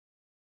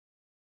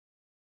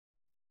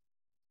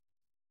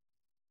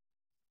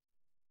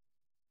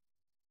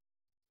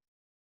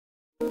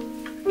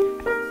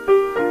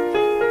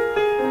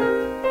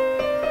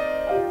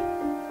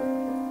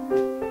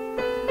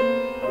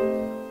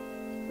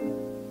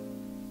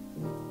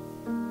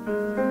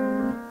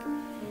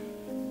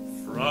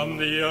From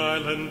the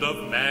island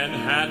of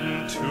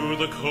Manhattan to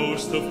the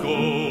coast of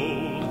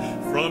gold,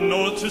 from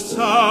north to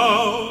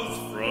south,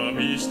 from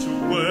east to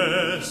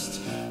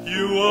west,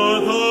 you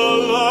are the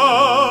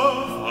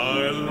love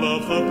I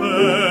love the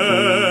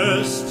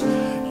best.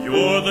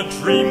 You're the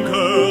dream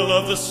girl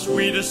of the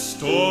sweetest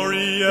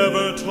story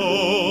ever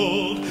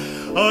told,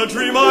 a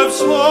dream I've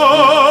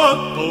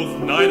sought both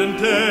night and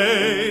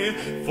day,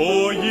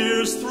 for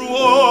years through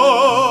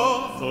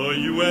all the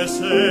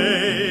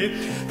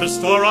USA. The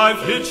star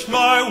I've hitched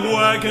my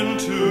wagon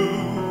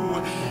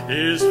to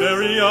is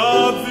very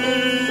obviously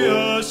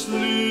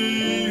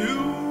you.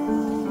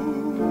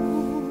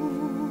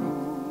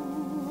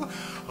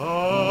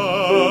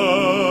 Of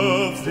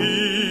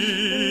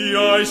thee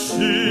I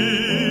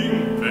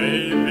sing,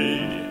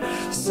 baby,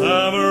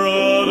 summer,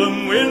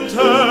 autumn,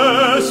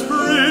 winter,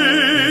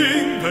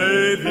 spring,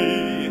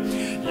 baby.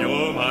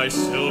 You're my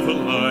silver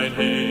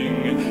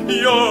lining,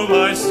 you're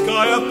my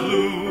sky of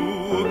blue.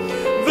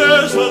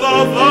 There's a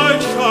love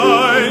light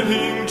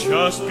shining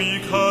just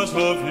because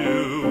of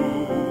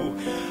you.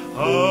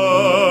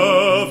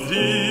 Of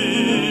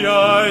thee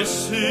I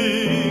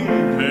sing,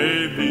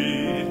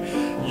 baby,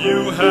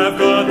 you have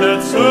got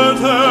that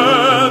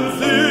certain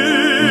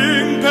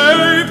thing,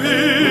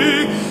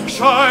 baby,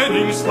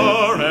 shining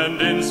star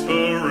and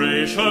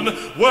inspiration,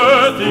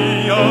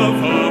 worthy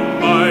of a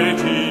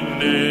mighty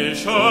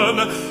nation.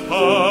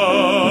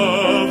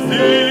 Of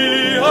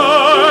thee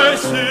I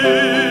sing.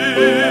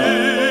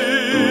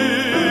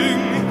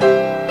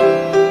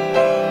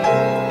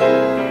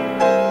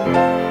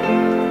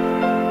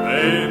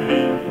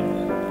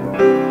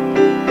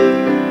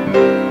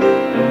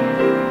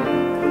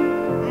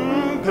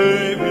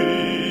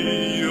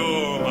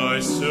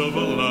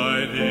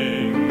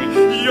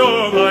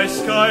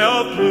 Sky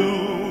of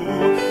blue,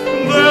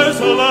 there's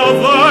a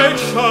love light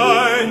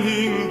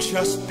shining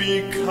just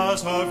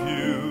because of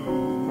you.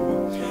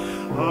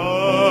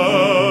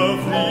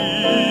 Of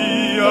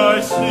thee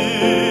I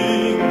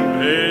sing,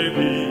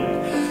 baby,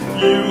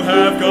 you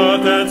have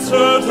got that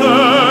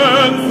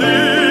certain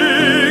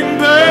thing,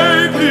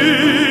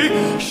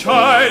 baby,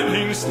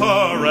 shining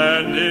star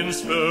and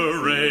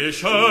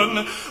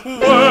inspiration,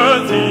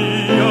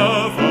 worthy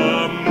of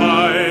a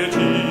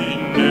mighty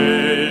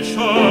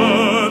nation.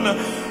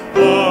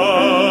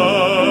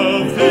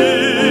 Of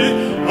thee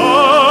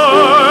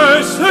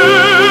I sing.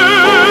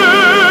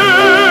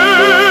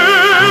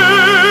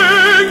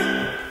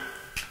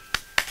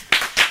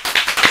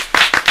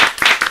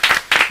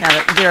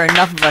 Now, there are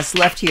enough of us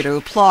left here to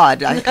applaud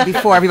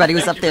before everybody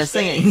was up there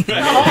singing.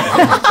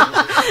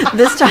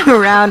 This time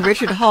around,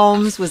 Richard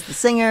Holmes was the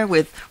singer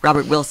with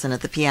Robert Wilson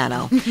at the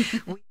piano.